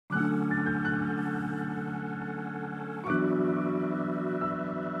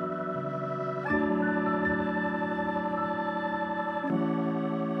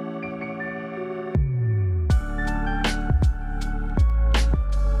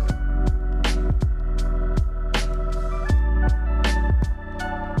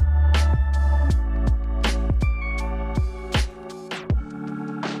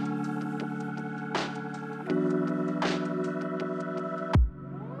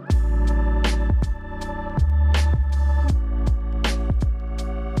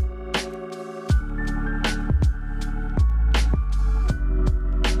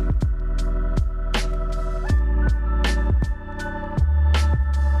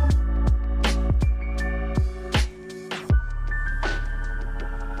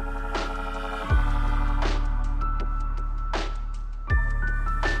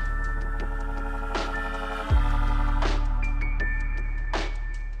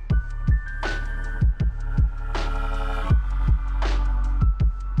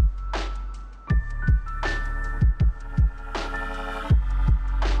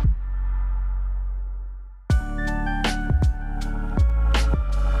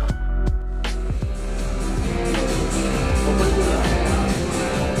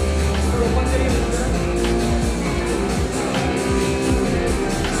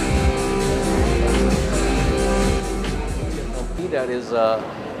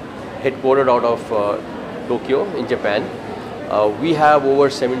headquartered out of Tokyo in Japan. We have over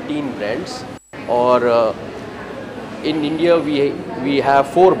 17 brands, or in India we have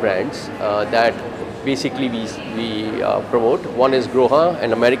 4 brands that basically we promote. One is Groha,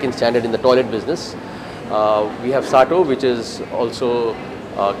 an American standard in the toilet business. We have Sato, which is also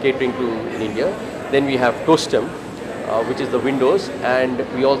catering to in India. Then we have Tostem, which is the windows, and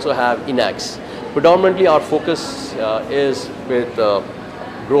we also have Inax. Predominantly our focus is with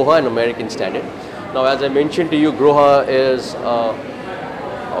Groha, an American standard. Now, as I mentioned to you, Groha is an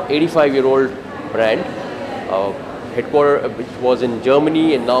 85-year-old brand, headquartered, which was in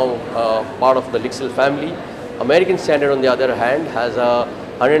Germany and now part of the LIXIL family. American Standard, on the other hand, has a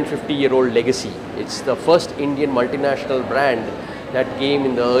 150-year-old legacy. It's the first Indian multinational brand that came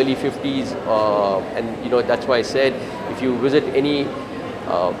in the early 50s, and you know, that's why I said if you visit any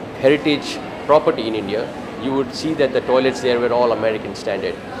heritage property in India, you would see that the toilets there were all American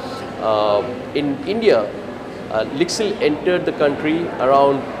Standard. In India, LIXIL entered the country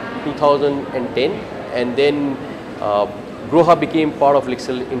around 2010, and then Groha became part of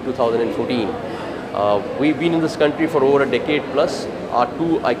LIXIL in 2014. We've been in this country for over a decade plus. Our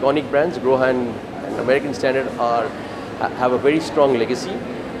 2 iconic brands, Groha and American Standard, have a very strong legacy.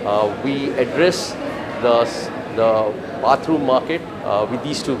 We address the bathroom market with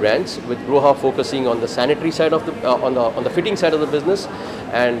these 2 brands, with Groha focusing on the sanitary side of the on the fitting side of the business,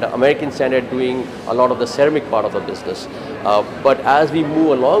 and American Standard doing a lot of the ceramic part of the business. But as we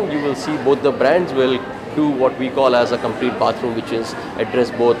move along, you will see both the brands will do what we call as a complete bathroom, which is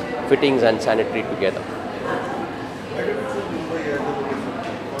address both fittings and sanitary together.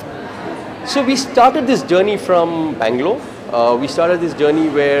 So we started this journey from Bangalore. We started this journey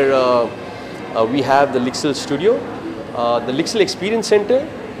where we have the LIXIL studio, the LIXIL Experience Center.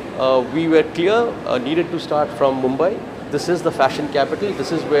 We were clear needed to start from Mumbai. This is the fashion capital.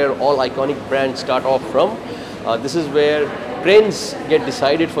 This is where all iconic brands start off from. This is where trends get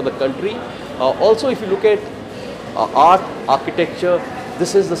decided for the country. Also, if you look at art, architecture,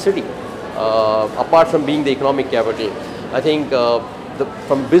 this is the city. Apart from being the economic capital, I think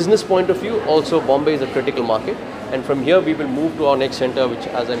from business point of view, also Bombay is a critical market. And from here, we will move to our next center, which,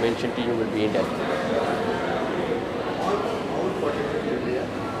 as I mentioned to you, will be in Delhi.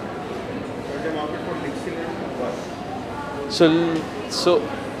 So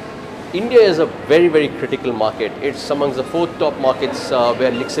India is a very, very critical market. It's amongst the 4th top markets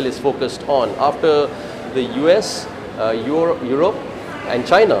where LIXIL is focused on. After the US, Europe and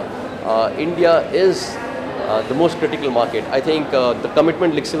China, India is the most critical market. I think the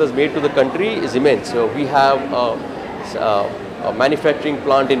commitment LIXIL has made to the country is immense. So we have a manufacturing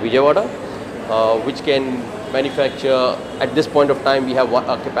plant in Vijayawada, which can manufacture, at this point of time, we have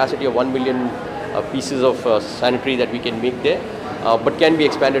a capacity of 1 million pieces of sanitary that we can make there, but can be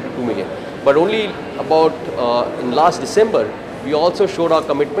expanded to 2 million. But only about in last December, we also showed our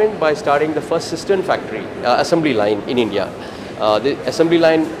commitment by starting the first cistern factory, assembly line in India. The assembly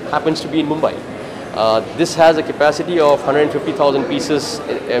line happens to be in Mumbai. This has a capacity of 150,000 pieces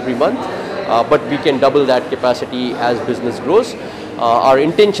every month, but we can double that capacity as business grows. Our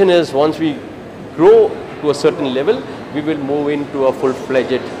intention is once we grow to a certain level, we will move into a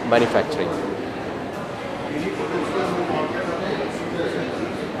full-fledged manufacturing.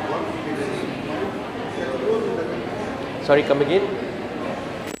 Sorry, come again?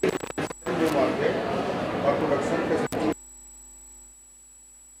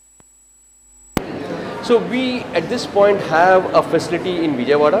 So we at this point have a facility in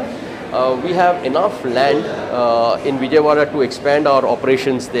Vijayawada. We have enough land in Vijayawada to expand our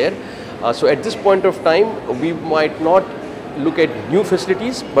operations there. So at this point of time, we might not look at new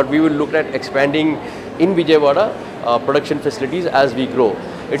facilities, but we will look at expanding in Vijayawada production facilities as we grow.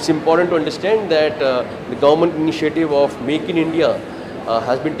 It's important to understand that the government initiative of Make in India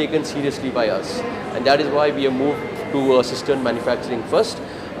has been taken seriously by us, and that is why we have moved to cistern manufacturing first.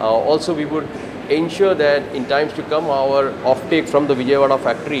 Also, we would ensure that in times to come, our offtake from the Vijayawada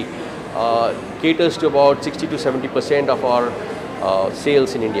factory caters to about 60 to 70% of our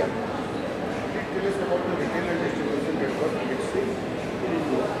sales in India.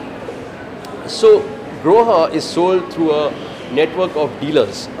 So Groha is sold through a network of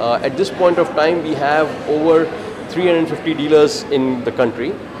dealers. At this point of time, we have over 350 dealers in the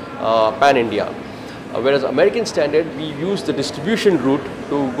country, pan-India. Whereas American Standard, we use the distribution route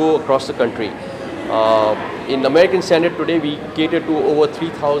to go across the country. In American Standard today, we cater to over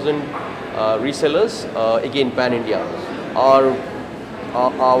 3,000 resellers, again pan-India. Our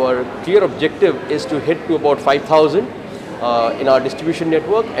clear objective is to hit to about 5,000 in our distribution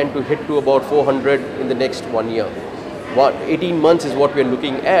network and to hit to about 400 in the next 1 year. 18 months is what we are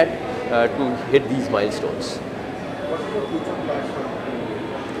looking at to hit these milestones.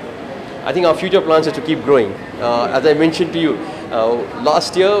 I think our future plans are to keep growing. As I mentioned to you,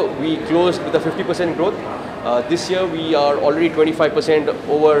 last year we closed with a 50% growth. This year we are already 25%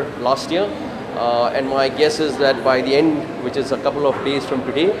 over last year. And my guess is that by the end, which is a couple of days from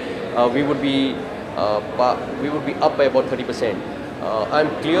today, we would be up by about 30%. I'm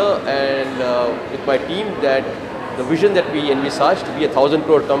clear and with my team that the vision that we envisage to be a 1,000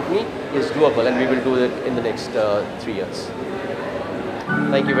 crore company is doable, and we will do it in the next 3 years.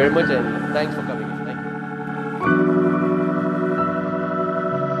 Thank you very much, and thanks for coming.